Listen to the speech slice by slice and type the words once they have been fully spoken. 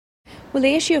Well,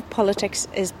 the issue of politics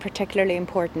is particularly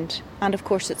important, and of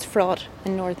course it's fraught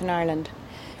in Northern Ireland.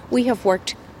 We have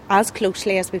worked as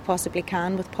closely as we possibly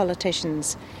can with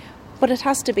politicians, but it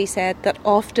has to be said that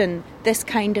often this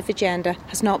kind of agenda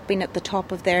has not been at the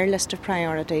top of their list of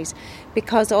priorities,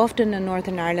 because often in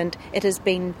Northern Ireland it has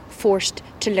been forced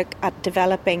to look at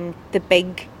developing the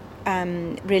big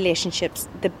relationships,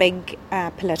 the big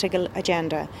political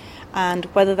agenda, and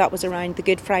whether that was around the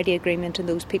Good Friday Agreement and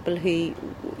those people who,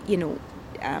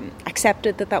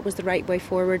 accepted that was the right way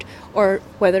forward, or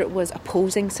whether it was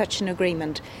opposing such an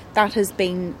agreement. That has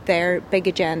been their big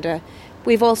agenda.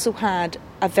 We've also had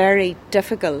a very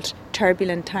difficult,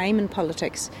 turbulent time in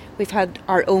politics. We've had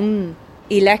our own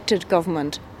elected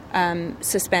government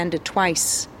suspended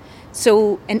twice.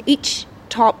 So in each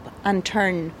top and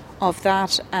turn of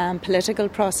that political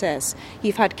process,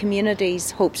 you've had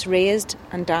communities' hopes raised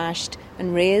and dashed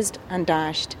and raised and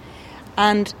dashed.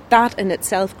 And that in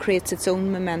itself creates its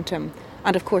own momentum.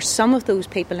 And of course, some of those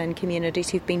people in communities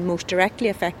who've been most directly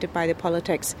affected by the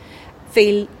politics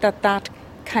feel that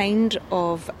kind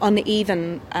of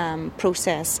uneven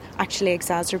process actually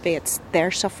exacerbates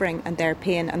their suffering and their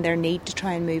pain and their need to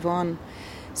try and move on.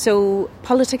 So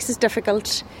politics is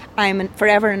difficult. I'm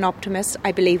forever an optimist.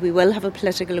 I believe we will have a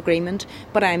political agreement,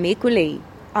 but I'm equally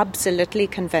absolutely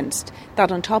convinced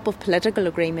that on top of political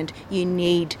agreement, you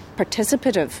need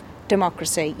participative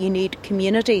democracy. You need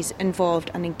communities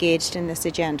involved and engaged in this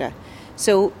agenda.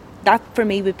 So that for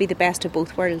me would be the best of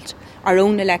both worlds. Our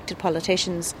own elected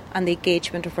politicians and the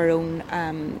engagement of our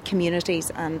own communities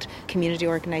and community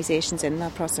organisations in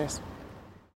that process.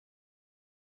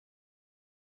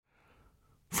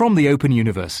 From the Open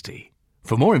University.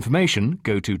 For more information,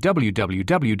 go to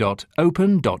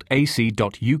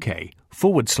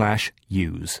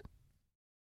www.open.ac.uk/use.